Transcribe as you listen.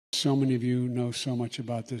So many of you know so much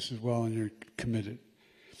about this as well, and you're committed.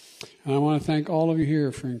 And I want to thank all of you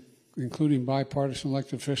here for including bipartisan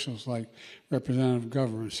elected officials like Representative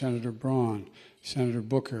Governor, Senator Braun, Senator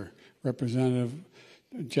Booker, Representative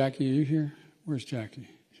Jackie. Are you here? Where's Jackie?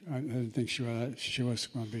 I didn't think she was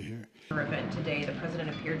going to be here. Event today, the president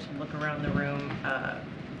appeared to look around the room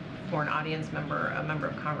for an audience member, a member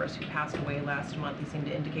of Congress who passed away last month. He seemed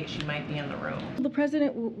to indicate she might be in the room. The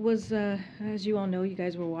president was, as you all know, you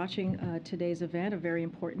guys were watching today's event, a very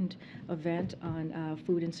important event on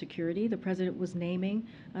food insecurity. The president was naming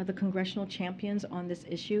the congressional champions on this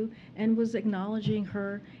issue and was acknowledging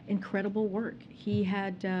her incredible work. He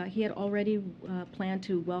had already planned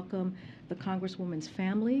to welcome the Congresswoman's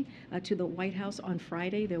family to the White House on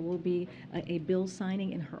Friday. There will be a bill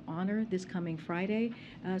signing in her honor this coming Friday.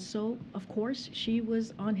 So, of course, she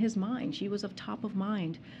was on his mind. She was of top of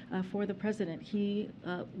mind for the president. He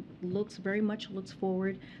very much looks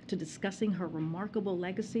forward to discussing her remarkable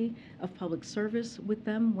legacy of public service with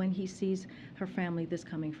them when he sees her family this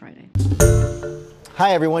coming Friday.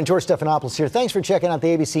 Hi, everyone. George Stephanopoulos here. Thanks for checking out the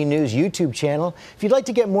ABC News YouTube channel. If you'd like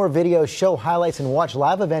to get more videos, show highlights, and watch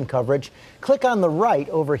live event coverage, click on the right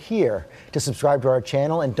over here to subscribe to our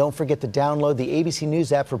channel. And don't forget to download the ABC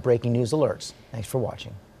News app for breaking news alerts. Thanks for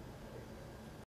watching.